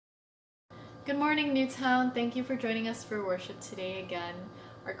Good morning, Newtown. Thank you for joining us for worship today again.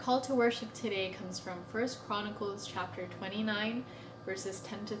 Our call to worship today comes from 1 Chronicles chapter 29, verses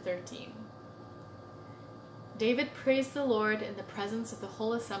 10 to 13. David praised the Lord in the presence of the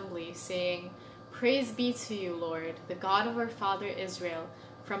whole assembly, saying, "Praise be to you, Lord, the God of our father Israel,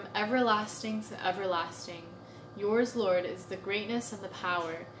 from everlasting to everlasting. Yours, Lord, is the greatness and the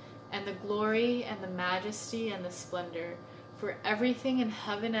power, and the glory and the majesty and the splendor. For everything in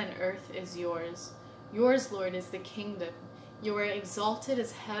heaven and earth is yours. Yours, Lord, is the kingdom. You are exalted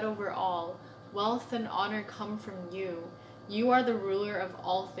as head over all. Wealth and honor come from you. You are the ruler of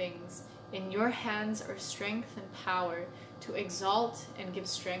all things. In your hands are strength and power to exalt and give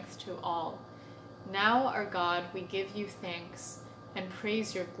strength to all. Now, our God, we give you thanks and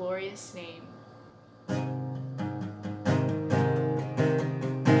praise your glorious name."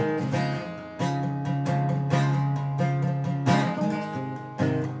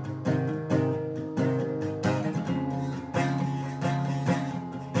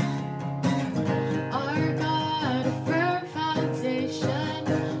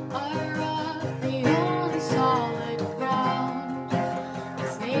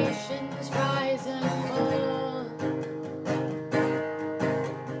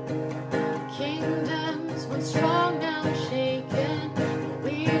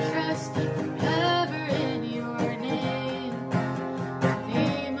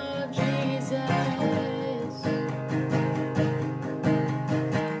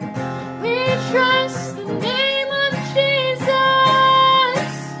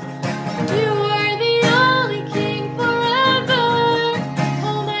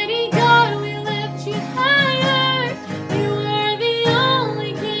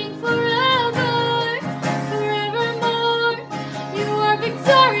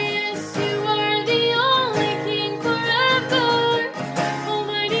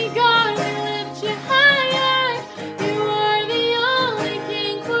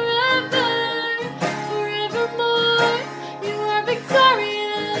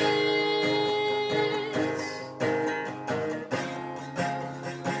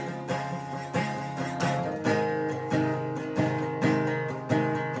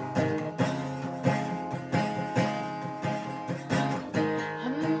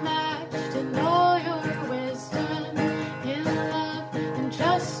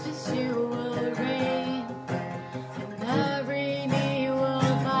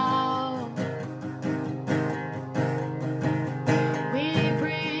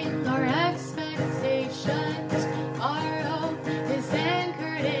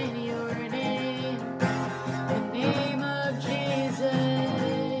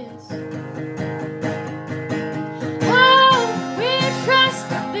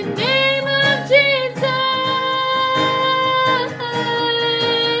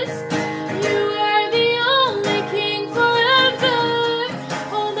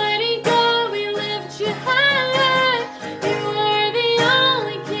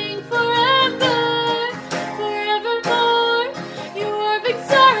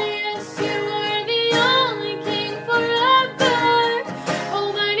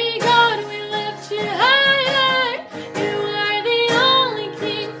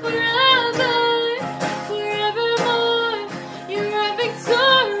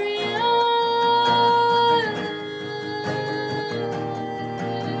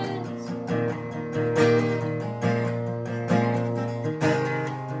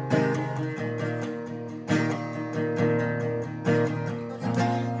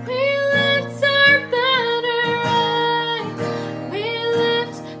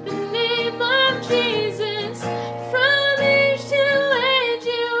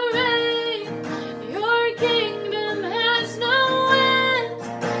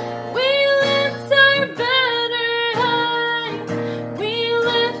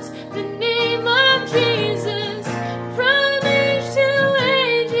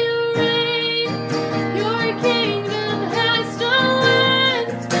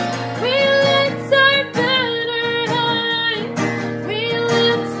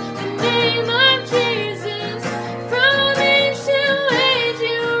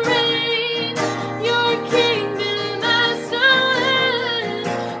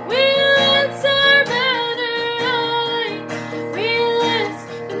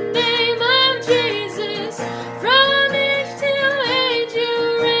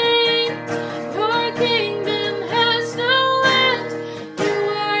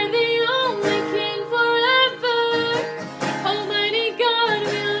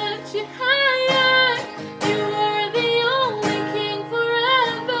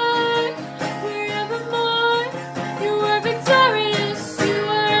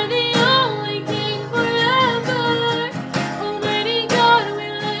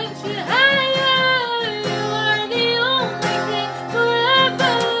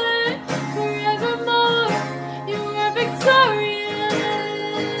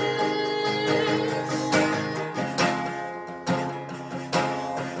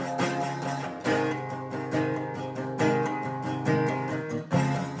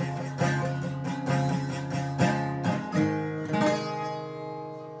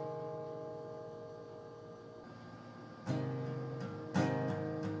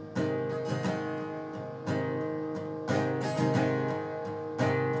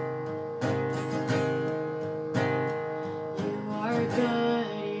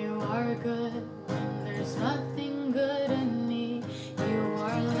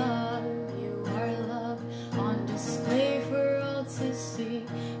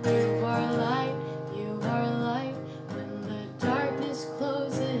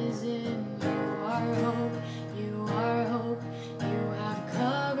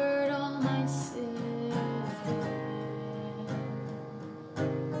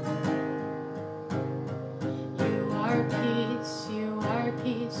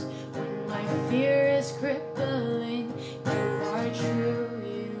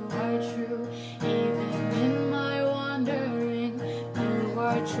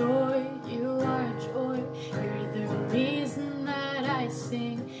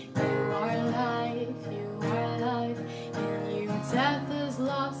 sing. You are life, in you death has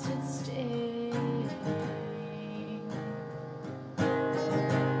lost its sting.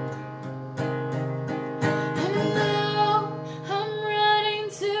 And now I'm running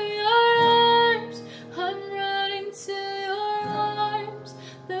to your arms, I'm running to your arms.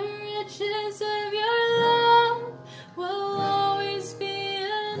 The riches of your love will always be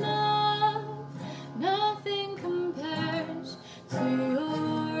enough. Nothing compares to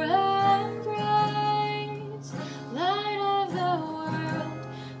your embrace, light of the world,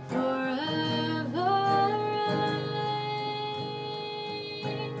 forever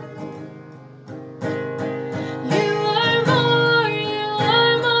reign. You are more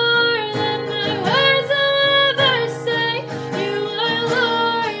than my words will ever say. You are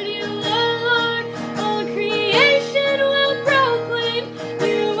Lord, all creation will proclaim.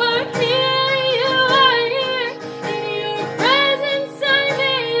 You are here, in your presence I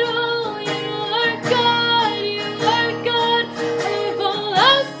made whole. You are God, of all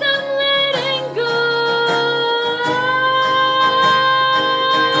else I'm letting go.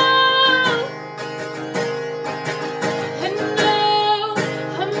 And now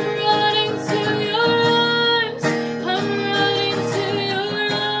I'm running to your arms, I'm running to your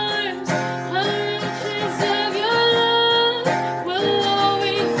arms. The riches of your love will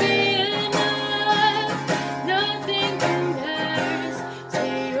always be enough. Nothing compares to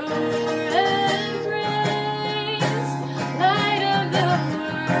your embrace, light of the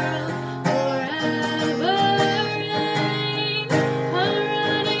world, forever reign. I'm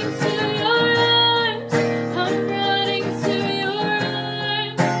running to your arms, I'm running to your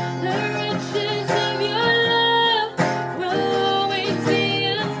arms. The riches of your love will always be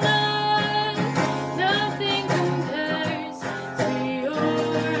enough. Nothing compares to your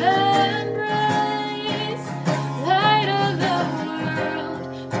embrace, light of the world,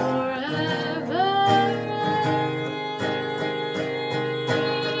 forever reign.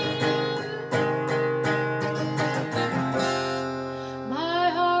 My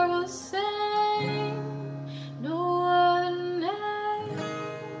heart will sing, no other name.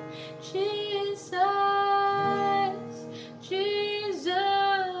 Jesus, Jesus.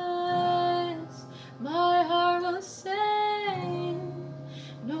 My heart will sing,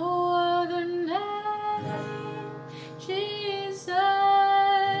 no other name. Jesus,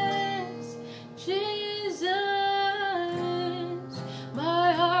 Jesus.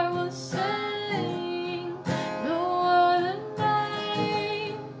 My heart will sing, no other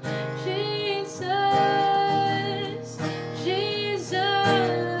name. Jesus, Jesus.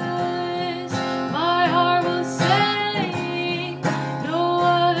 My heart will sing, no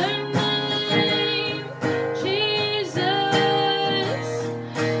other name. Jesus,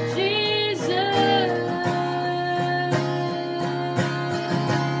 Jesus.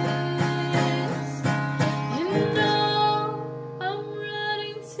 And now I'm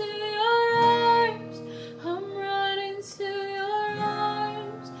running to your arms, I'm running to your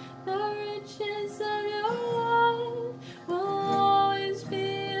arms. The riches of your love will always be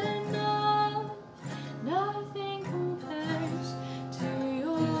enough. Nothing compares to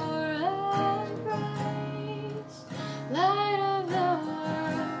your embrace, light of the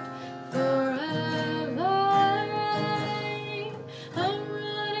world, forever reign. I'm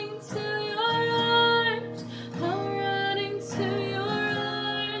running to your arms, I'm running to your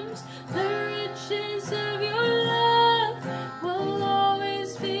arms. The riches of your love will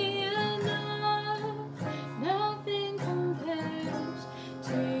always be enough. Nothing compares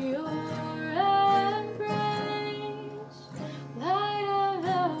to your embrace, light of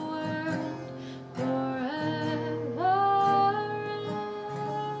the world, forever reign.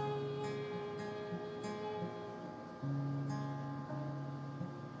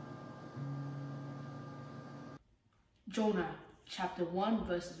 Jonah, chapter 1,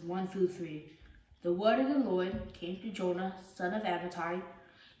 verses 1 through 3. The word of the Lord came to Jonah, son of Amittai.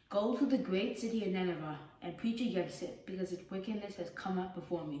 Go to the great city of Nineveh and preach against it, because its wickedness has come up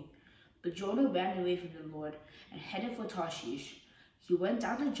before me. But Jonah ran away from the Lord and headed for Tarshish. He went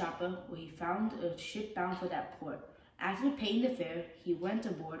down to Joppa, where he found a ship bound for that port. After paying the fare, he went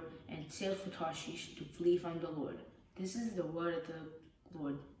aboard and sailed for Tarshish to flee from the Lord. This is the word of the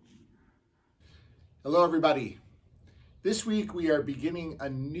Lord. Hello, everybody. This week we are beginning a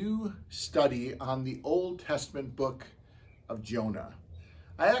new study on the Old Testament book of Jonah.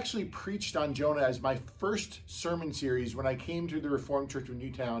 I actually preached on Jonah as my first sermon series when I came to the Reformed Church of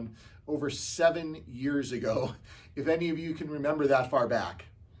Newtown over 7 years ago, if any of you can remember that far back.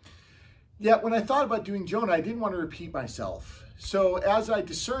 Yet when I thought about doing Jonah, I didn't want to repeat myself. So as I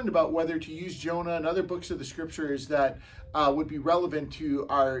discerned about whether to use Jonah and other books of the scriptures that would be relevant to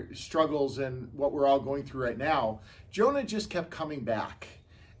our struggles and what we're all going through right now, Jonah just kept coming back.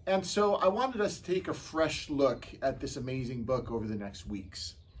 And so I wanted us to take a fresh look at this amazing book over the next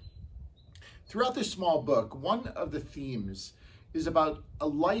weeks. Throughout this small book, one of the themes is about a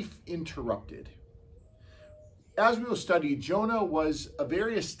life interrupted. As we will study, Jonah was a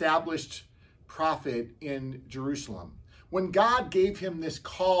very established prophet in Jerusalem when God gave him this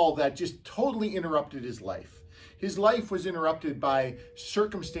call that just totally interrupted his life. His life was interrupted by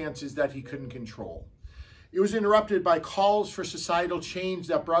circumstances that he couldn't control. It was interrupted by calls for societal change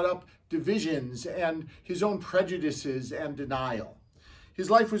that brought up divisions and his own prejudices and denial. His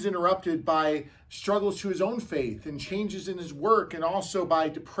life was interrupted by struggles to his own faith and changes in his work, and also by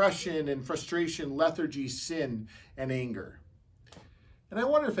depression and frustration, lethargy, sin, and anger. And I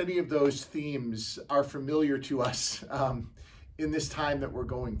wonder if any of those themes are familiar to us in this time that we're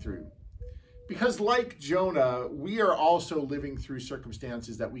going through. Because like Jonah, we are also living through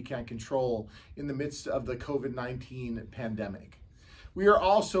circumstances that we can't control in the midst of the COVID-19 pandemic. We are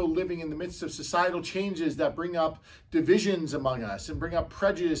also living in the midst of societal changes that bring up divisions among us and bring up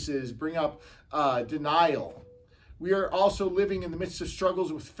prejudices, bring up denial. We are also living in the midst of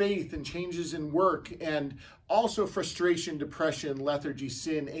struggles with faith and changes in work, and also frustration, depression, lethargy,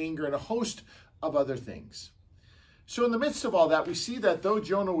 sin, anger, and a host of other things. So in the midst of all that, we see that though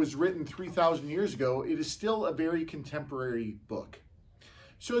Jonah was written 3,000 years ago, it is still a very contemporary book.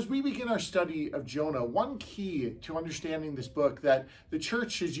 So as we begin our study of Jonah, one key to understanding this book that the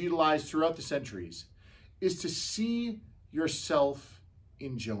church has utilized throughout the centuries is to see yourself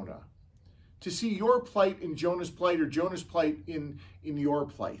in Jonah. To see your plight in Jonah's plight, or Jonah's plight in your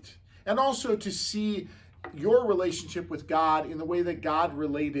plight. And also to see your relationship with God in the way that God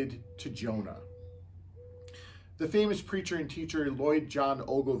related to Jonah. The famous preacher and teacher Lloyd John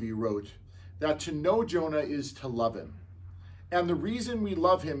Ogilvie wrote that to know Jonah is to love him. And the reason we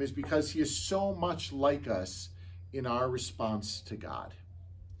love him is because he is so much like us in our response to God.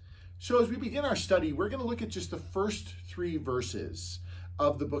 So as we begin our study, we're going to look at just the first 3 verses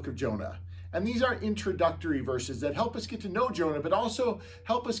of the book of Jonah. And these are introductory verses that help us get to know Jonah, but also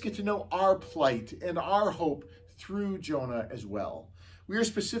help us get to know our plight and our hope through Jonah as well. We are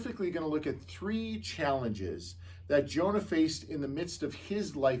specifically going to look at 3 challenges that Jonah faced in the midst of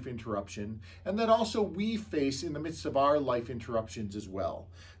his life interruption, and that also we face in the midst of our life interruptions as well.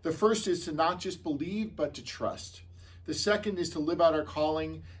 The first is to not just believe, but to trust. The second is to live out our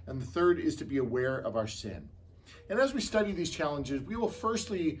calling, and the third is to be aware of our sin. And as we study these challenges, we will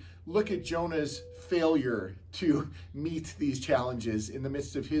firstly look at Jonah's failure to meet these challenges in the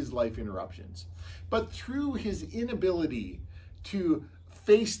midst of his life interruptions. But through his inability to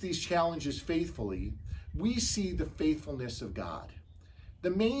face these challenges faithfully, we see the faithfulness of God. The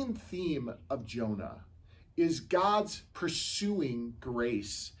main theme of Jonah is God's pursuing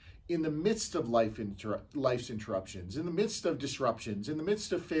grace in the midst of life's interruptions, in the midst of disruptions, in the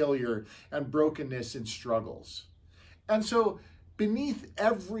midst of failure and brokenness and struggles. And so beneath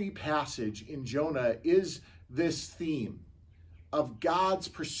every passage in Jonah is this theme of God's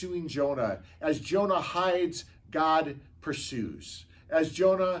pursuing Jonah. As Jonah hides, God pursues. As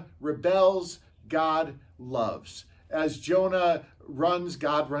Jonah rebels, God loves. As Jonah runs,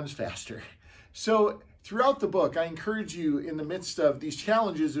 God runs faster. So throughout the book, I encourage you in the midst of these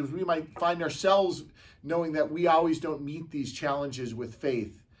challenges, as we might find ourselves knowing that we always don't meet these challenges with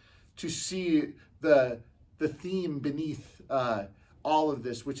faith, to see the theme beneath all of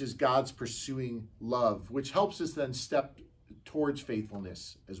this, which is God's pursuing love, which helps us then step towards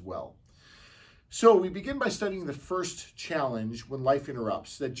faithfulness as well. So we begin by studying the first challenge when life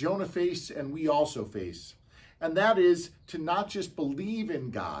interrupts that Jonah faced and we also face. And that is to not just believe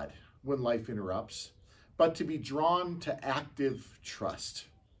in God when life interrupts, but to be drawn to active trust.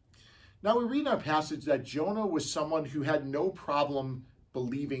 Now we read in our passage that Jonah was someone who had no problem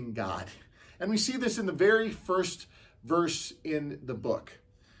believing God. And we see this in the very first verse in the book.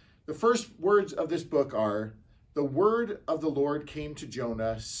 The first words of this book are, "The word of the Lord came to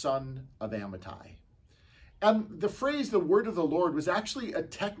Jonah, son of Amittai." And the phrase, "the word of the Lord," was actually a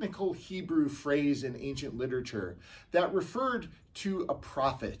technical Hebrew phrase in ancient literature that referred to a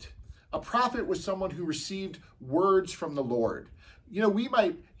prophet. A prophet was someone who received words from the Lord. You know, we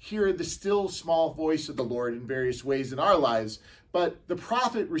might hear the still small voice of the Lord in various ways in our lives, but the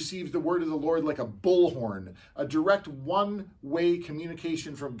prophet receives the word of the Lord like a bullhorn, a direct one-way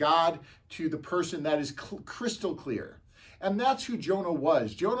communication from God to the person that is crystal clear. And that's who Jonah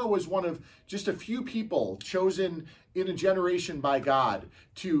was. Jonah was one of just a few people chosen in a generation by God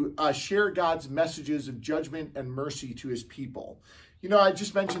to share God's messages of judgment and mercy to his people. You know, I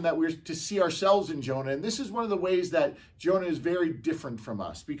just mentioned that we're to see ourselves in Jonah, and this is one of the ways that Jonah is very different from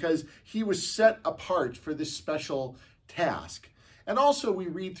us, because he was set apart for this special task. And also we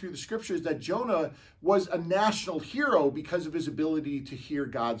read through the scriptures that Jonah was a national hero because of his ability to hear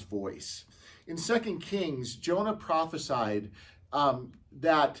God's voice. In 2 Kings, Jonah prophesied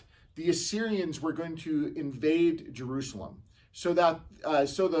that the Assyrians were going to invade Jerusalem, so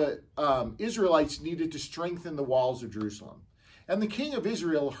the Israelites needed to strengthen the walls of Jerusalem. And the king of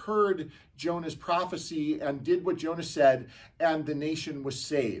Israel heard Jonah's prophecy and did what Jonah said, and the nation was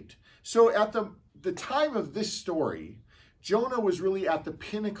saved. So at the time of this story, Jonah was really at the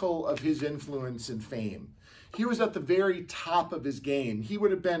pinnacle of his influence and fame. He was at the very top of his game. He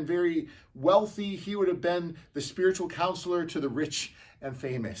would have been very wealthy. He would have been the spiritual counselor to the rich and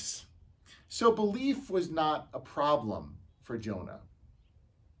famous. So belief was not a problem for Jonah,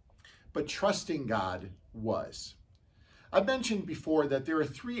 but trusting God was. I've mentioned before that there are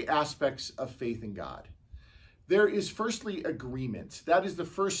three aspects of faith in God. There is firstly agreement. That is the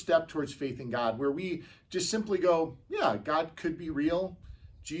first step towards faith in God, where we just simply go, yeah, God could be real.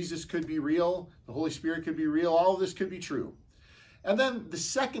 Jesus could be real. The Holy Spirit could be real. All of this could be true. And then the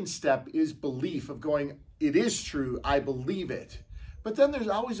second step is belief, of going, it is true. I believe it. But then there's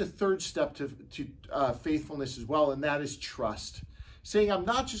always a third step to faithfulness as well, and that is trust. Saying, I'm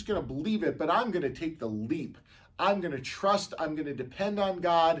not just going to believe it, but I'm going to take the leap. I'm going to trust. I'm going to depend on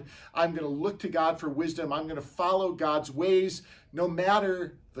God. I'm going to look to God for wisdom. I'm going to follow God's ways, no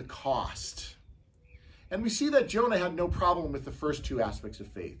matter the cost. And we see that Jonah had no problem with the first two aspects of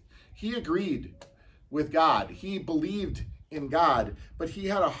faith. He agreed with God. He believed in God, but he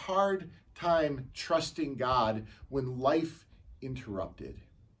had a hard time trusting God when life interrupted.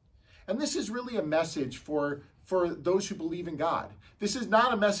 And this is really a message for those who believe in God. This is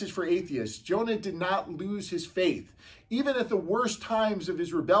not a message for atheists. Jonah did not lose his faith. Even at the worst times of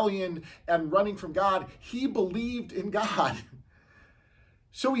his rebellion and running from God, he believed in God.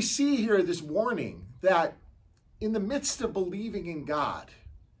 So we see here this warning that in the midst of believing in God,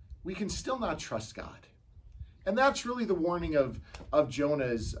 we can still not trust God. And that's really the warning of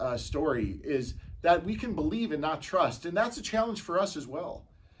Jonah's story, is that we can believe and not trust. And that's a challenge for us as well.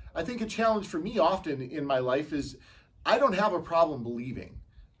 I think a challenge for me often in my life is I don't have a problem believing.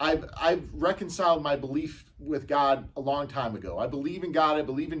 I've reconciled my belief with God a long time ago. I believe in God. I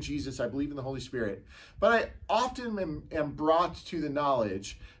believe in Jesus. I believe in the Holy Spirit. But I often am brought to the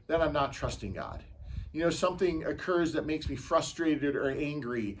knowledge that I'm not trusting God. You know, something occurs that makes me frustrated or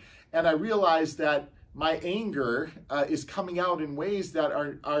angry, and I realize that my anger is coming out in ways that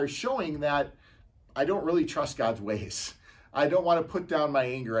are showing that I don't really trust God's ways. I don't want to put down my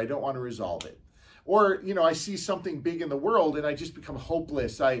anger. I don't want to resolve it. Or, you know, I see something big in the world and I just become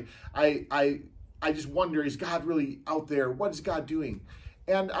hopeless. I just wonder, is God really out there? What is God doing?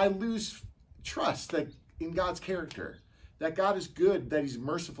 And I lose trust that in God's character, that God is good, that he's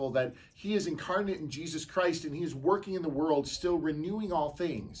merciful, that he is incarnate in Jesus Christ, and he is working in the world, still renewing all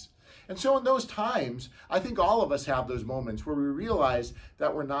things. And so in those times, I think all of us have those moments where we realize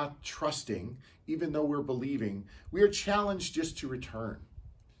that we're not trusting, even though we're believing. We are challenged just to return.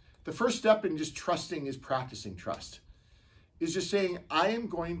 The first step in just trusting is practicing trust. Is just saying, I am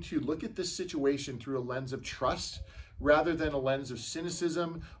going to look at this situation through a lens of trust rather than a lens of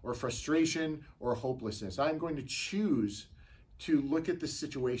cynicism or frustration or hopelessness. I'm going to choose to look at this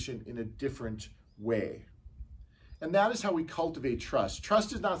situation in a different way. And that is how we cultivate trust.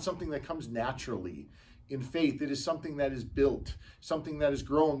 Trust is not something that comes naturally in faith. It is something that is built, something that is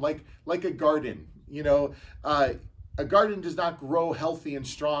grown, like a garden. You know, a garden does not grow healthy and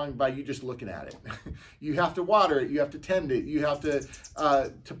strong by you just looking at it. You have to water it. You have to tend it. You have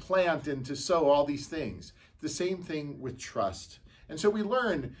to plant and to sow, all these things. The same thing with trust. And so we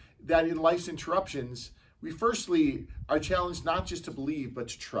learn that in life's interruptions, we firstly are challenged not just to believe, but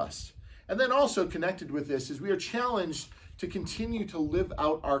to trust. And then also connected with this is we are challenged to continue to live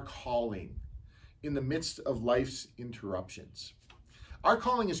out our calling in the midst of life's interruptions. Our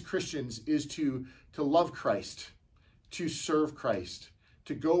calling as Christians is to love Christ, to serve Christ,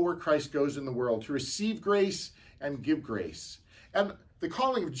 to go where Christ goes in the world, to receive grace and give grace. And the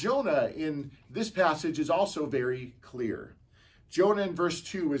calling of Jonah in this passage is also very clear. Jonah in verse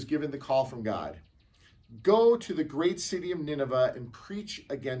 2 is given the call from God. Go to the great city of Nineveh and preach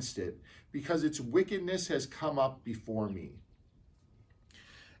against it, because its wickedness has come up before me.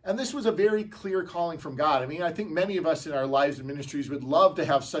 And this was a very clear calling from God. I mean, I think many of us in our lives and ministries would love to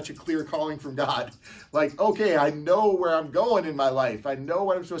have such a clear calling from God. Like, okay, I know where I'm going in my life. I know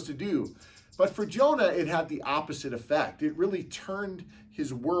what I'm supposed to do. But for Jonah, it had the opposite effect. It really turned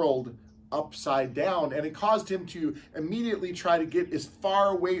his world upside down, and it caused him to immediately try to get as far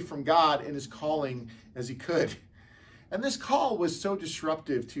away from God and his calling as he could. And this call was so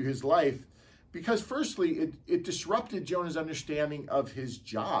disruptive to his life because firstly, it disrupted Jonah's understanding of his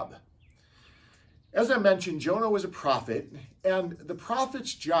job. As I mentioned, Jonah was a prophet, and the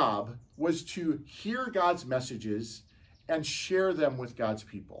prophet's job was to hear God's messages and share them with God's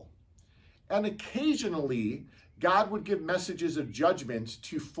people. And occasionally, God would give messages of judgment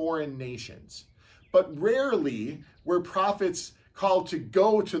to foreign nations. But rarely were prophets called to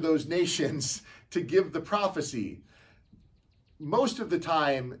go to those nations to give the prophecy. Most of the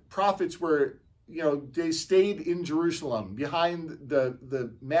time, prophets were, they stayed in Jerusalem behind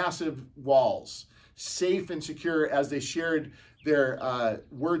the massive walls, safe and secure as they shared their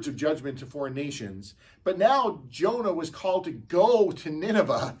words of judgment to foreign nations. But now Jonah was called to go to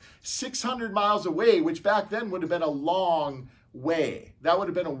Nineveh, 600 miles away, which back then would have been a long way. That would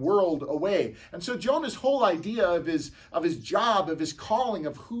have been a world away. And so Jonah's whole idea of his job, of his calling,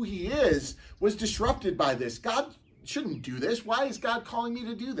 of who he is, was disrupted by this. God shouldn't do this. Why is God calling me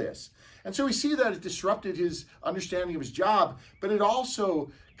to do this? And so we see that it disrupted his understanding of his job, but it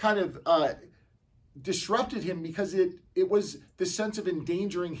also kind of disrupted him because it was the sense of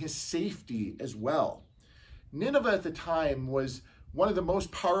endangering his safety as well. Nineveh at the time was one of the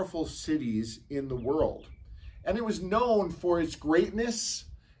most powerful cities in the world, and it was known for its greatness.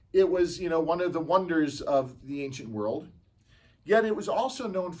 It was, one of the wonders of the ancient world. Yet it was also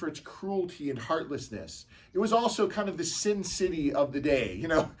known for its cruelty and heartlessness. It was also kind of the sin city of the day.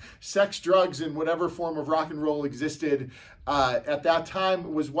 Sex, drugs, and whatever form of rock and roll existed at that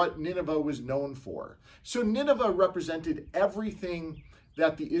time was what Nineveh was known for. So Nineveh represented everything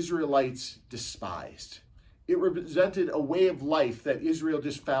that the Israelites despised. It represented a way of life that Israel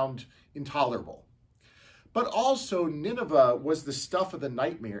just found intolerable. But also Nineveh was the stuff of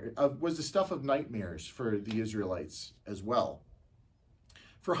nightmares for the Israelites as well.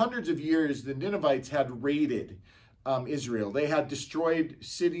 For hundreds of years, the Ninevites had raided Israel. They had destroyed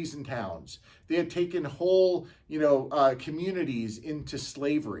cities and towns. They had taken whole, communities into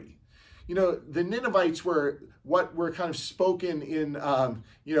slavery. The Ninevites were what were kind of spoken in,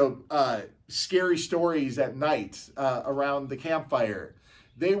 scary stories at night around the campfire.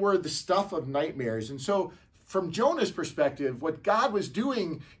 They were the stuff of nightmares. And so from Jonah's perspective, what God was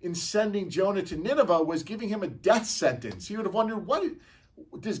doing in sending Jonah to Nineveh was giving him a death sentence. He would have wondered,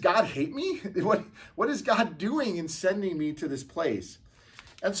 does God hate me? What is God doing in sending me to this place?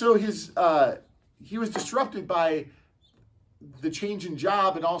 And so he was disrupted by the change in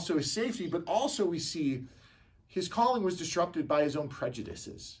job and also his safety, but also we see his calling was disrupted by his own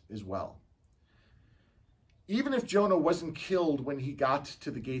prejudices as well. Even if Jonah wasn't killed when he got to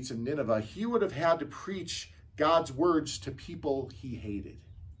the gates of Nineveh, he would have had to preach God's words to people he hated.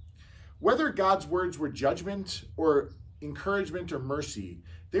 Whether God's words were judgment or encouragement or mercy,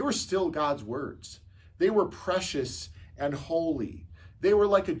 they were still God's words. They were precious and holy. They were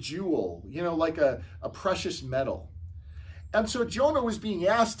like a jewel, like a precious metal. And so Jonah was being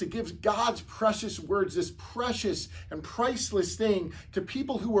asked to give God's precious words, this precious and priceless thing, to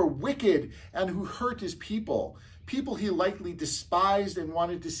people who were wicked and who hurt his people he likely despised and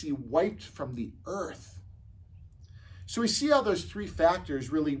wanted to see wiped from the earth. So we see how those three factors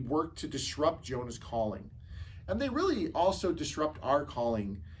really work to disrupt Jonah's calling. And they really also disrupt our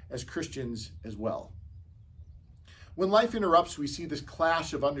calling as Christians as well. When life interrupts, we see this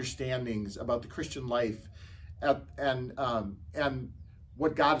clash of understandings about the Christian life and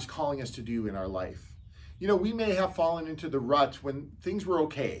what God is calling us to do in our life. We may have fallen into the rut when things were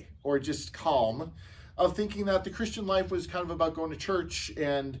okay or just calm of thinking that the Christian life was kind of about going to church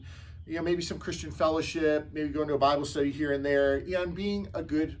and maybe some Christian fellowship, maybe going to a Bible study here and there, and being a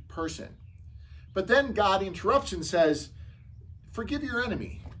good person. But then God interrupts and says, forgive your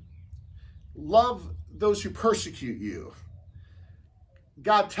enemy. Love those who persecute you.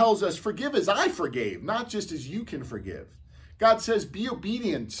 God tells us, forgive as I forgave, not just as you can forgive. God says, be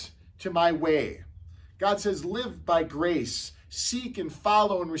obedient to my way. God says, live by grace. Seek and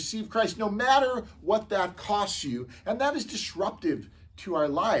follow and receive Christ, no matter what that costs you. And that is disruptive to our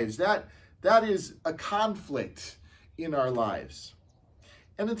lives. That is a conflict in our lives.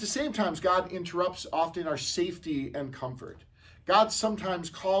 And at the same time, God interrupts often our safety and comfort. God sometimes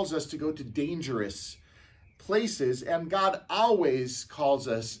calls us to go to dangerous places, and God always calls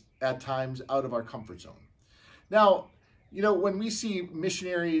us at times out of our comfort zone. Now, You know, when we see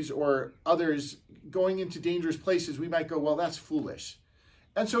missionaries or others going into dangerous places, we might go, well, that's foolish.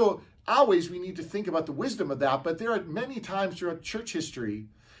 And so always we need to think about the wisdom of that. But there are many times throughout church history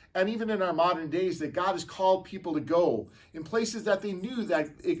and even in our modern days that God has called people to go in places that they knew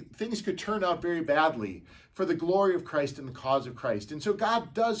that things could turn out very badly for the glory of Christ and the cause of Christ. And so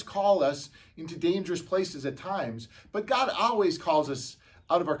God does call us into dangerous places at times, but God always calls us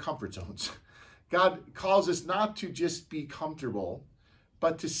out of our comfort zones. God calls us not to just be comfortable,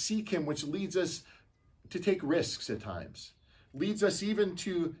 but to seek him, which leads us to take risks at times, leads us even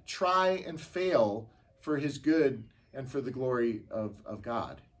to try and fail for his good and for the glory of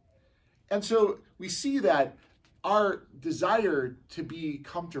God. And so we see that our desire to be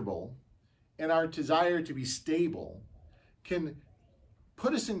comfortable and our desire to be stable can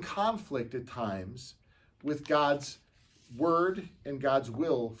put us in conflict at times with God's word and God's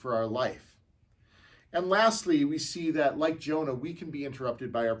will for our life. And lastly, we see that, like Jonah, we can be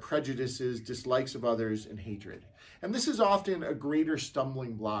interrupted by our prejudices, dislikes of others, and hatred. And this is often a greater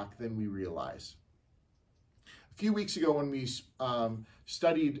stumbling block than we realize. A few weeks ago when we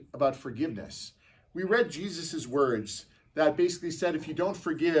studied about forgiveness, we read Jesus' words that basically said, if you don't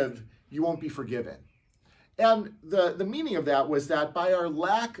forgive, you won't be forgiven. And the meaning of that was that by our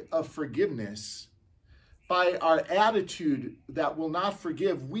lack of forgiveness, by our attitude that will not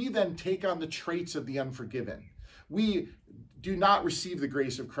forgive, we then take on the traits of the unforgiven. We do not receive the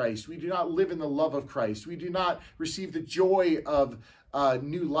grace of Christ. We do not live in the love of Christ. We do not receive the joy of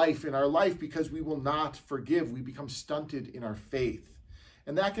new life in our life because we will not forgive. We become stunted in our faith.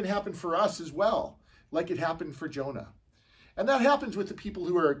 And that can happen for us as well, like it happened for Jonah. And that happens with the people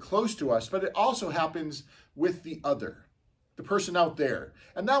who are close to us, but it also happens with the other, the person out there.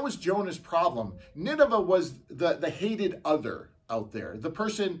 And that was Jonah's problem. Nineveh was the hated other out there. The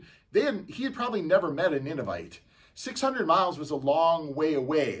person, he had probably never met a Ninevite. 600 miles was a long way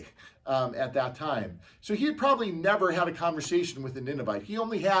away at that time. So he had probably never had a conversation with a Ninevite. He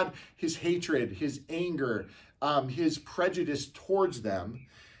only had his hatred, his anger, his prejudice towards them.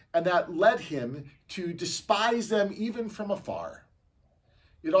 And that led him to despise them even from afar.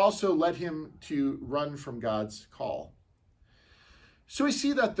 It also led him to run from God's call. So we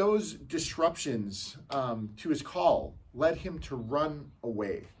see that those disruptions to his call led him to run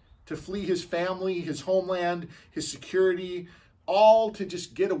away, to flee his family, his homeland, his security, all to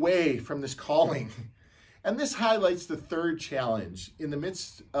just get away from this calling. And this highlights the third challenge in the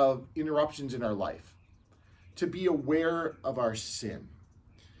midst of interruptions in our life, to be aware of our sin.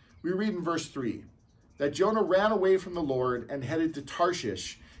 We read in verse 3 that Jonah ran away from the Lord and headed to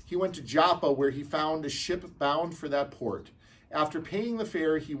Tarshish. He went to Joppa, where he found a ship bound for that port. After paying the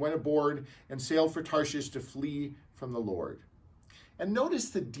fare, he went aboard and sailed for Tarshish to flee from the Lord. And notice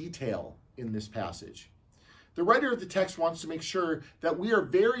the detail in this passage. The writer of the text wants to make sure that we are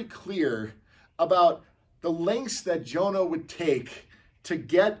very clear about the lengths that Jonah would take to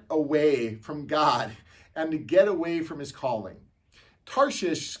get away from God and to get away from his calling.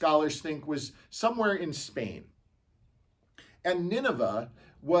 Tarshish, scholars think, was somewhere in Spain. And Nineveh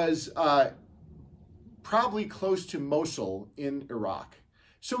was probably close to Mosul in Iraq.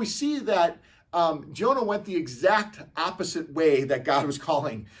 So we see that Jonah went the exact opposite way that God was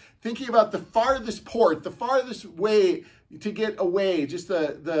calling. Thinking about the farthest port, the farthest way to get away, just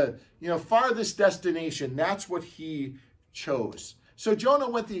the farthest destination, that's what he chose. So Jonah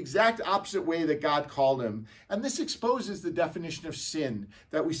went the exact opposite way that God called him. And this exposes the definition of sin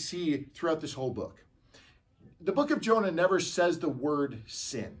that we see throughout this whole book. The book of Jonah never says the word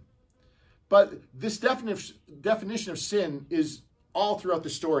sin. But this definition of sin is all throughout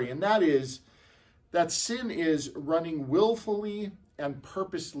the story. And that is that sin is running willfully and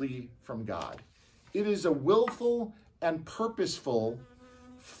purposely from God. It is a willful and purposeful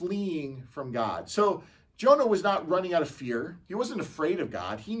fleeing from God. So Jonah was not running out of fear. He wasn't afraid of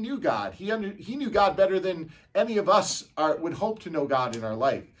God. He knew God. He knew God better than any of us would hope to know God in our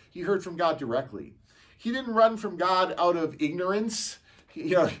life. He heard from God directly. He didn't run from God out of ignorance.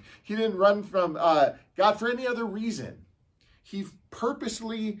 He didn't run from God for any other reason. He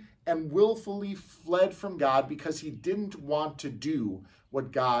purposely and willfully fled from God because he didn't want to do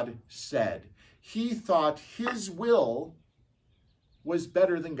what God said. He thought his will was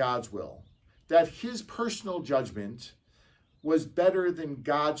better than God's will, that his personal judgment was better than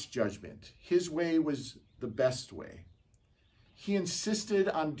God's judgment. His way was the best way. He insisted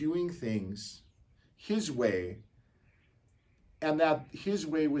on doing things his way, and that his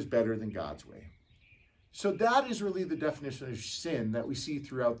way was better than God's way. So that is really the definition of sin that we see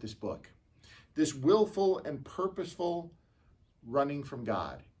throughout this book. This willful and purposeful running from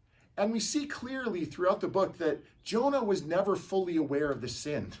God. And we see clearly throughout the book that Jonah was never fully aware of the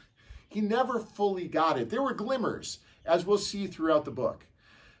sin. He never fully got it. There were glimmers, as we'll see throughout the book.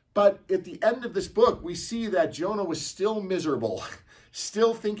 But at the end of this book, we see that Jonah was still miserable,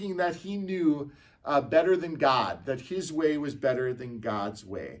 still thinking that he knew better than God, that his way was better than God's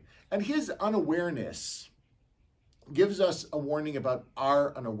way. And his unawareness gives us a warning about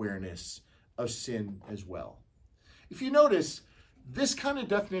our unawareness of sin as well. If you notice, this kind of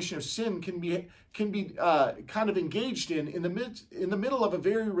definition of sin can be kind of engaged in the middle of a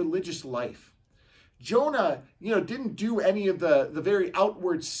very religious life. Jonah, didn't do any of the very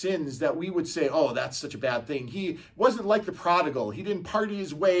outward sins that we would say, oh, that's such a bad thing. He wasn't like the prodigal. He didn't party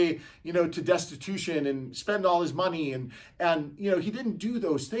his way, to destitution and spend all his money. And he didn't do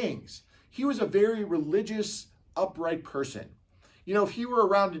those things. He was a very religious, upright person. If he were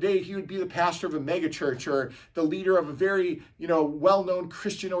around today, he would be the pastor of a megachurch or the leader of a very, well-known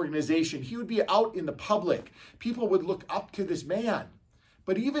Christian organization. He would be out in the public. People would look up to this man.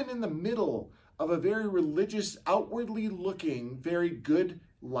 But even in the middle of a very religious, outwardly looking, very good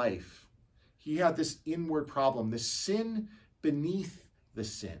life, he had this inward problem, this sin beneath the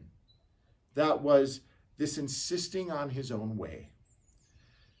sin. That was this insisting on his own way.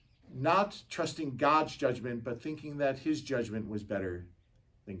 Not trusting God's judgment, but thinking that his judgment was better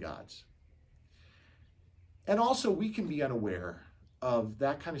than God's. And also, we can be unaware of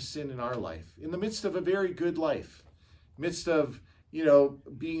that kind of sin in our life, in the midst of a very good life, midst of,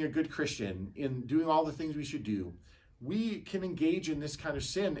 being a good Christian, in doing all the things we should do. We can engage in this kind of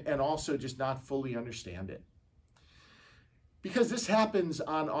sin and also just not fully understand it. Because this happens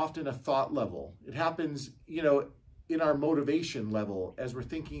on often a thought level. It happens, in our motivation level as we're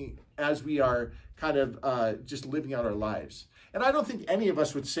thinking, as we are kind of just living out our lives. And I don't think any of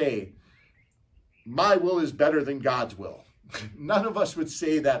us would say, my will is better than God's will. None of us would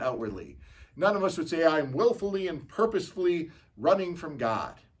say that outwardly. None of us would say, I'm willfully and purposefully running from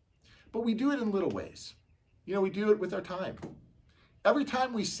God. But we do it in little ways. We do it with our time. Every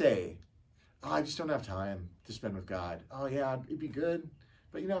time we say, oh, I just don't have time to spend with God. Oh yeah, it'd be good,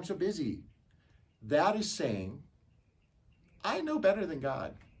 but I'm so busy. That is saying, I know better than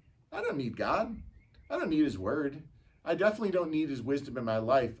God. I don't need God. I don't need his word. I definitely don't need his wisdom in my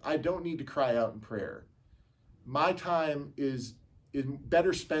life. I don't need to cry out in prayer. My time is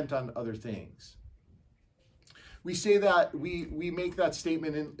better spent on other things. We say that, we make that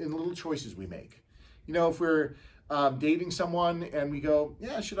statement in little choices we make. If we're dating someone and we go,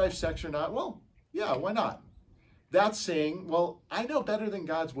 yeah, should I have sex or not? Well, yeah, why not? That's saying, well, I know better than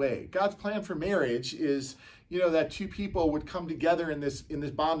God's way. God's plan for marriage is, that two people would come together in this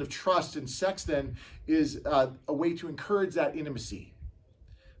bond of trust, and sex then is a way to encourage that intimacy.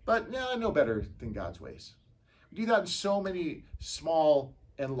 But yeah, I know better than God's ways. We do that in so many small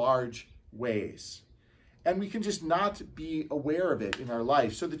and large ways. And we can just not be aware of it in our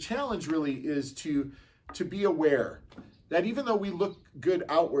life. So the challenge really is to be aware that even though we look good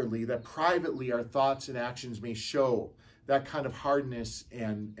outwardly, that privately our thoughts and actions may show that kind of hardness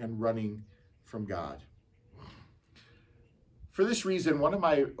and running from God. For this reason, one of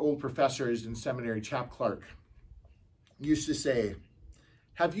my old professors in seminary, Chap Clark, used to say,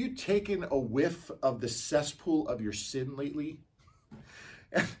 have you taken a whiff of the cesspool of your sin lately?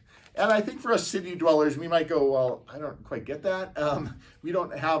 And I think for us city dwellers, we might go, well, I don't quite get that. We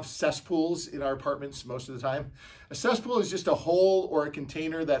don't have cesspools in our apartments most of the time. A cesspool is just a hole or a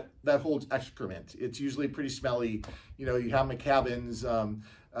container that holds excrement. It's usually pretty smelly. You have them at cabins,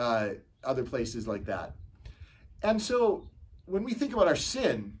 other places like that. And so when we think about our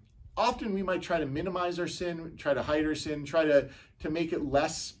sin, often we might try to minimize our sin, try to hide our sin, try to make it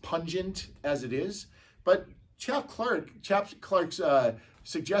less pungent as it is. But Chap Clark's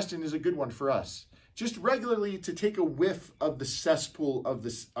suggestion is a good one for us. Just regularly to take a whiff of the cesspool of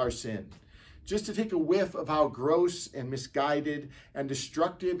our sin. Just to take a whiff of how gross and misguided and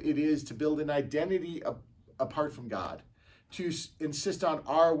destructive it is to build an identity apart from God. To insist on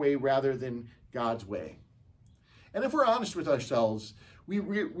our way rather than God's way. And if we're honest with ourselves,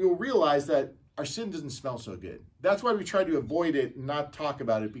 we'll realize that our sin doesn't smell so good. That's why we try to avoid it and not talk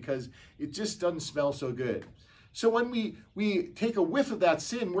about it, because it just doesn't smell so good. So when we take a whiff of that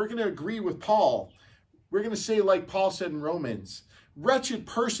sin, we're going to agree with Paul. We're going to say, like Paul said in Romans, wretched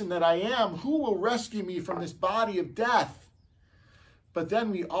person that I am, who will rescue me from this body of death? But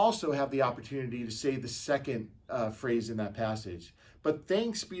then we also have the opportunity to say the second phrase in that passage. But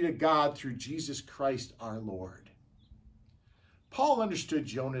thanks be to God through Jesus Christ our Lord. Paul understood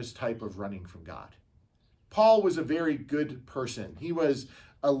Jonah's type of running from God. Paul was a very good person. He was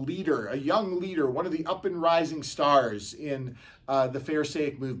a leader, a young leader, one of the up and rising stars in the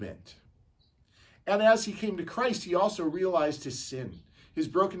Pharisaic movement. And as he came to Christ, he also realized his sin, his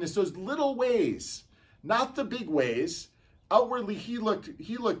brokenness, those little ways, not the big ways. Outwardly, he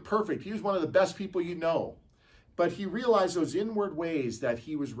looked perfect. He was one of the best people you know. But he realized those inward ways that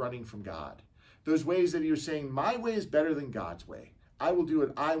he was running from God. Those ways that he was saying, my way is better than God's way. I will do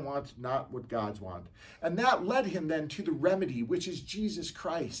what I want, not what God's want. And that led him then to the remedy, which is Jesus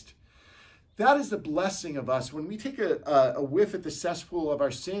Christ. That is the blessing of us. When we take a whiff at the cesspool of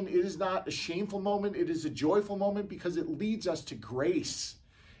our sin, it is not a shameful moment. It is a joyful moment because it leads us to grace.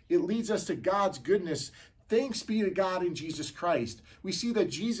 It leads us to God's goodness. Thanks be to God in Jesus Christ. We see that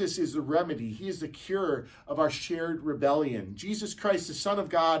Jesus is the remedy. He is the cure of our shared rebellion. Jesus Christ, the Son of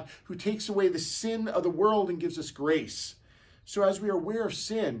God, who takes away the sin of the world and gives us grace. So as we are aware of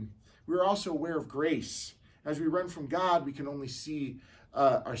sin, we are also aware of grace. As we run from God, we can only see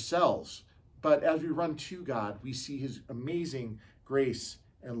ourselves. But as we run to God, we see his amazing grace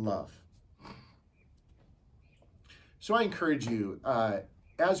and love. So I encourage you,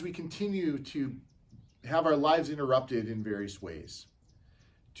 as we continue to have our lives interrupted in various ways,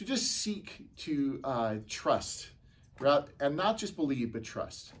 to just seek to trust, and not just believe, but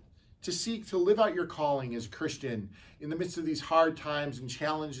trust. To seek to live out your calling as a Christian in the midst of these hard times and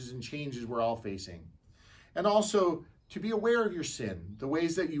challenges and changes we're all facing. And also to be aware of your sin, the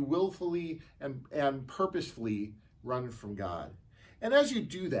ways that you willfully and purposefully run from God. And as you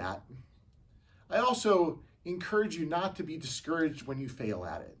do that, I also encourage you not to be discouraged when you fail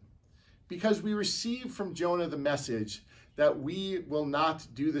at it. Because we receive from Jonah the message that we will not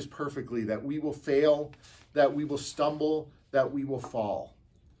do this perfectly, that we will fail, that we will stumble, that we will fall.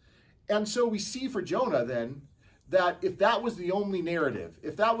 And so we see for Jonah then that if that was the only narrative,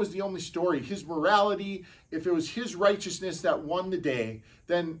 if that was the only story, his morality, if it was his righteousness that won the day,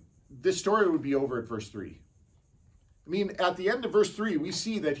 then this story would be over at verse 3. I mean, at the end of verse 3, we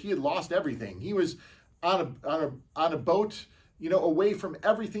see that he had lost everything. He was on a boat, away from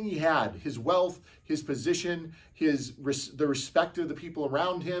everything he had, his wealth, his position, the respect of the people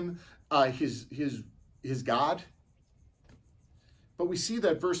around him, his God. But we see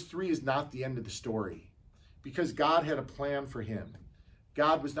that verse 3 is not the end of the story, because God had a plan for him.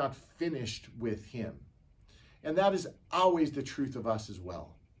 God was not finished with him. And that is always the truth of us as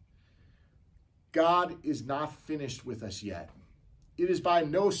well. God is not finished with us yet. It is by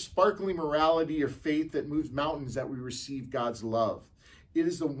no sparkling morality or faith that moves mountains that we receive God's love. It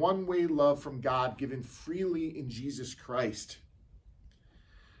is the one-way love from God given freely in Jesus Christ.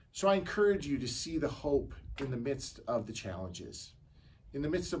 So I encourage you to see the hope in the midst of the challenges, in the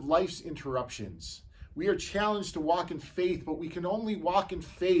midst of life's interruptions. We are challenged to walk in faith, but we can only walk in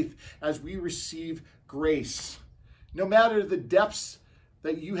faith as we receive grace. No matter the depths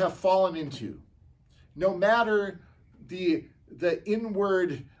that you have fallen into, no matter the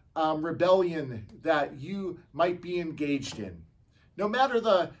inward rebellion that you might be engaged in, no matter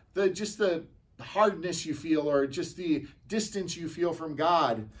the hardness you feel or just the distance you feel from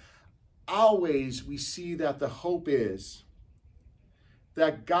God, always we see that the hope is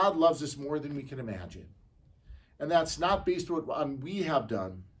that God loves us more than we can imagine. And that's not based on what we have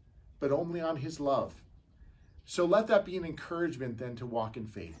done, but only on his love. So let that be an encouragement then to walk in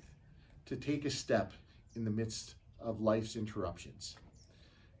faith, to take a step in the midst of life's interruptions.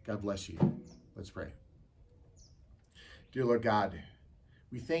 God bless you. Let's pray. Dear Lord God,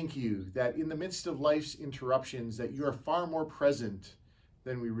 we thank you that in the midst of life's interruptions that you are far more present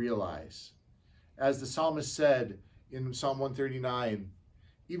than we realize. As the psalmist said in Psalm 139,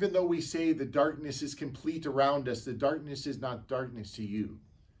 even though we say the darkness is complete around us, the darkness is not darkness to you.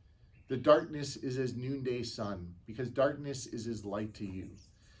 The darkness is as noonday sun, because darkness is as light to you.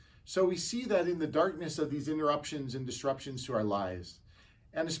 So we see that in the darkness of these interruptions and disruptions to our lives,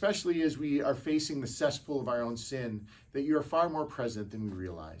 and especially as we are facing the cesspool of our own sin, that you are far more present than we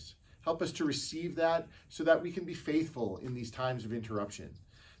realize. Help us to receive that so that we can be faithful in these times of interruption,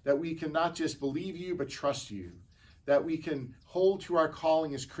 that we can not just believe you, but trust you, that we can hold to our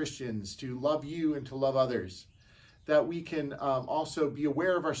calling as Christians to love you and to love others, that we can also be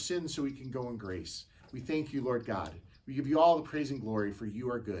aware of our sins so we can go in grace. We thank you, Lord God. We give you all the praise and glory, for you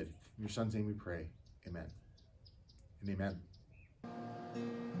are good. In your Son's name we pray. Amen and amen.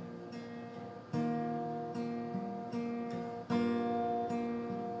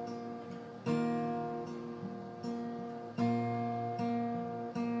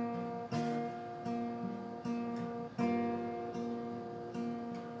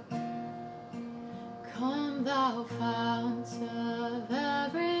 Come thou fount of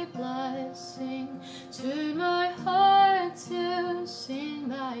every blessing, tune my heart to sing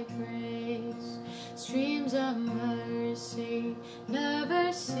thy praise. Streams of mercy,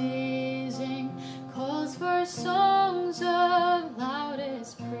 never ceasing, calls for songs of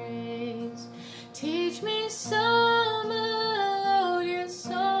loudest praise. Teach me some melodious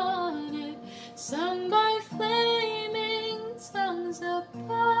sonnet, sung by flaming tongues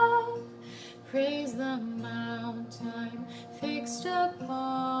above. Praise the mount I'm fixed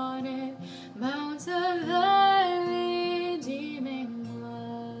upon it, mount of thy redeeming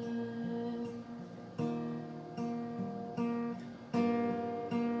blood.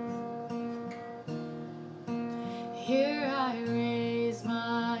 Here I raise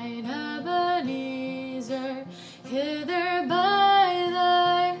mine Ebenezer, hither by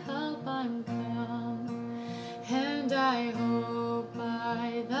thy help I'm come, and I hope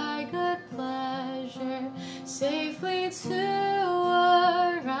by thy good pleasure safely to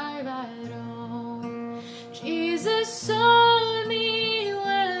arrive at home. Jesus saw me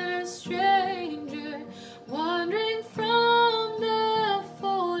when a stranger, wandering from the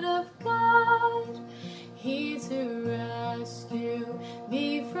fold of God. He to rescue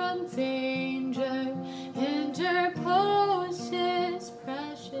me from danger interposed his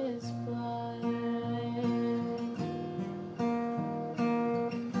precious blood.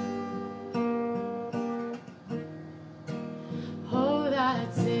 Oh,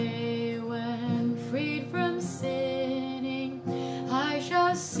 that day when freed from sinning, I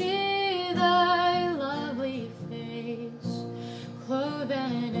shall see thy lovely face, clothed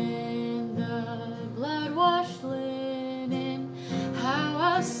in the blood-washed linen. How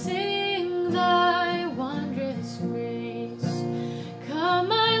I'll sing thy wondrous grace. Come,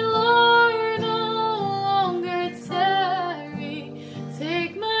 my Lord, no longer tarry.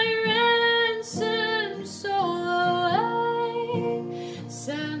 Take my ransomed soul away.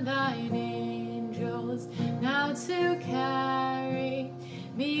 Send thine angels now to carry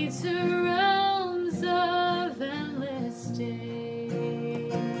me to realms of endless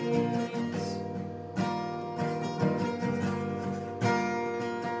days.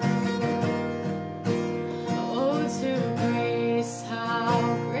 Oh, to grace, how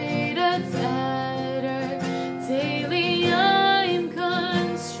great a debtor daily I'm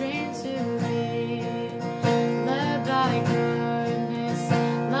constrained to be. Let thy goodness,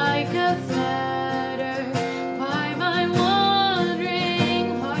 like a fetter, by my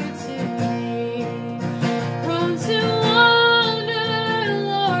wandering heart to lead. Prone to wander,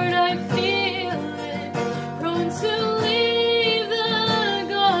 Lord, I feel it. Prone to leave the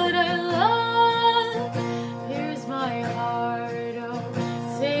God I love. Here's my heart, oh,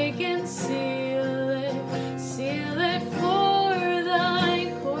 take and seal it for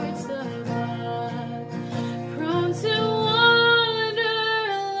thy courts above. Prone to wander,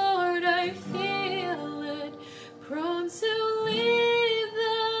 Lord, I feel it. Prone to leave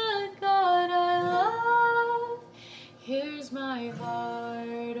the God I love. Here's my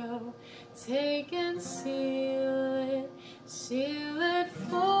heart, oh, take and seal it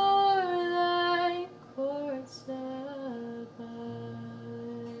for thy courts above.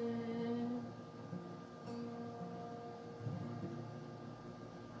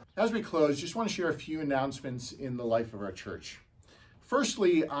 As we close, just want to share a few announcements in the life of our church.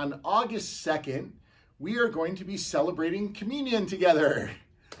 Firstly, on August 2nd, we are going to be celebrating communion together.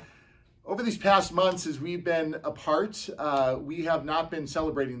 Over these past months, as we've been apart, we have not been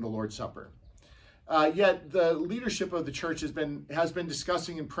celebrating the Lord's Supper. Yet the leadership of the church has been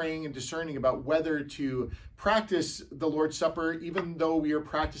discussing and praying and discerning about whether to practice the Lord's Supper, even though we are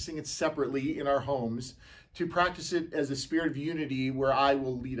practicing it separately in our homes, to practice it as a spirit of unity where I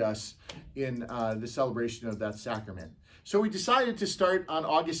will lead us in the celebration of that sacrament. So we decided to start on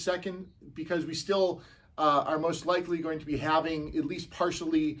August 2nd because we still are most likely going to be having at least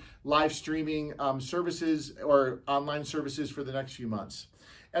partially live streaming services or online services for the next few months.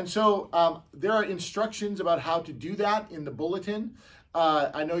 And so there are instructions about how to do that in the bulletin.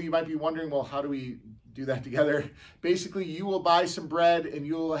 I know you might be wondering, well, how do we do that together? Basically, you will buy some bread and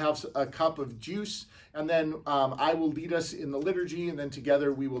you will have a cup of juice, and then I will lead us in the liturgy, and then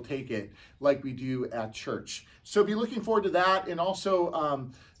together we will take it like we do at church. So be looking forward to that. And also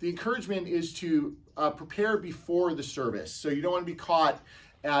the encouragement is to prepare before the service. So you don't want to be caught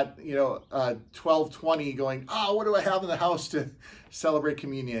at 12:20 going, oh, what do I have in the house to celebrate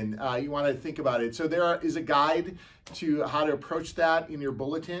communion? You want to think about it. So there is a guide to how to approach that in your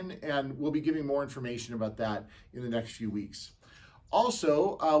bulletin, and we'll be giving more information about that in the next few weeks.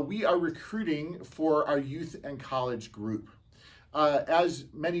 Also, we are recruiting for our youth and college group. As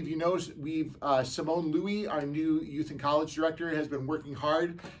many of you know, Simone, Louie, our new youth and college director, has been working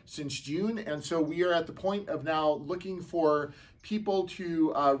hard since June. And so we are at the point of now looking for people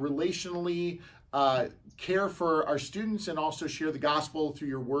to relationally care for our students and also share the gospel through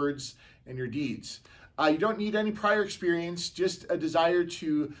your words and your deeds. You don't need any prior experience, just a desire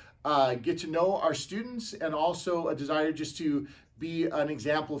to get to know our students and also a desire just to be an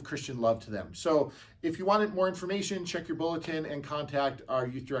example of Christian love to them. So if you wanted more information, check your bulletin and contact our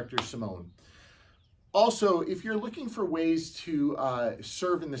youth director, Simone. Also, if you're looking for ways to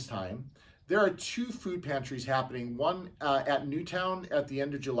serve in this time, there are 2 food pantries happening, one at Newtown at the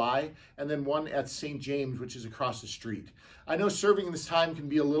end of July, and then one at St. James, which is across the street. I know serving in this time can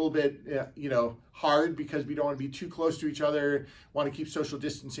be a little bit, hard because we don't want to be too close to each other, want to keep social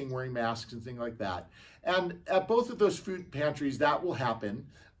distancing, wearing masks and things like that. And at both of those food pantries, that will happen.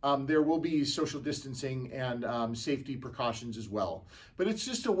 There will be social distancing and safety precautions as well. But it's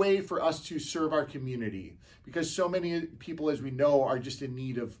just a way for us to serve our community because so many people, as we know, are just in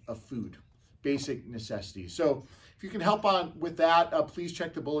need of food, basic necessities. So if you can help with that, please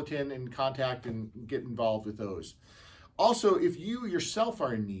check the bulletin and contact and get involved with those. Also, if you yourself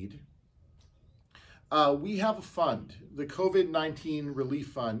are in need, we have a fund, the COVID-19 Relief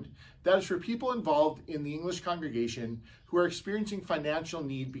Fund, that is for people involved in the English congregation who are experiencing financial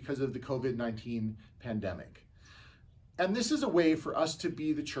need because of the COVID-19 pandemic. And this is a way for us to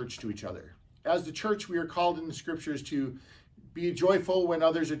be the church to each other. As the church, we are called in the scriptures to be joyful when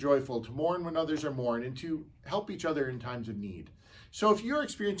others are joyful, to mourn when others are mourned, and to help each other in times of need. So if you're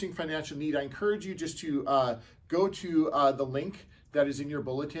experiencing financial need, I encourage you just to go to the link that is in your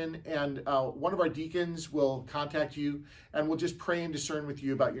bulletin, and one of our deacons will contact you and we'll just pray and discern with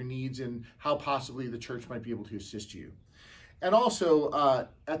you about your needs and how possibly the church might be able to assist you. And also,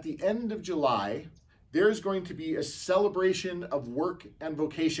 at the end of July, there's going to be a celebration of work and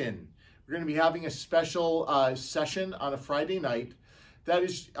vocation. We're going to be having a special session on a Friday night that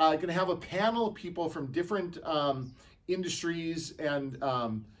is going to have a panel of people from different industries and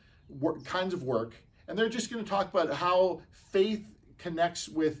kinds of work. And they're just going to talk about how faith connects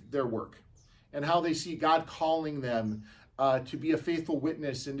with their work and how they see God calling them to be a faithful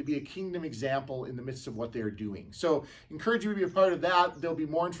witness and to be a kingdom example in the midst of what they are doing. So encourage you to be a part of that. There'll be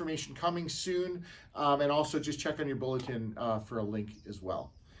more information coming soon. And also just check on your bulletin for a link as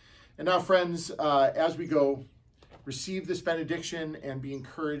well. And now, friends, as we go, receive this benediction and be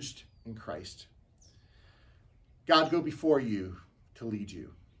encouraged in Christ. God go before you to lead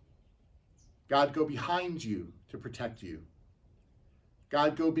you. God go behind you to protect you.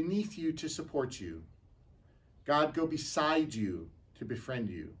 God go beneath you to support you. God go beside you to befriend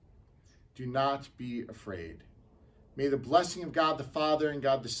you. Do not be afraid. May the blessing of God the Father and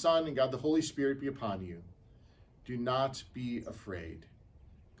God the Son and God the Holy Spirit be upon you. Do not be afraid.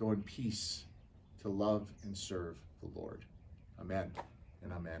 Go in peace to love and serve the Lord. Amen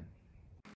and amen.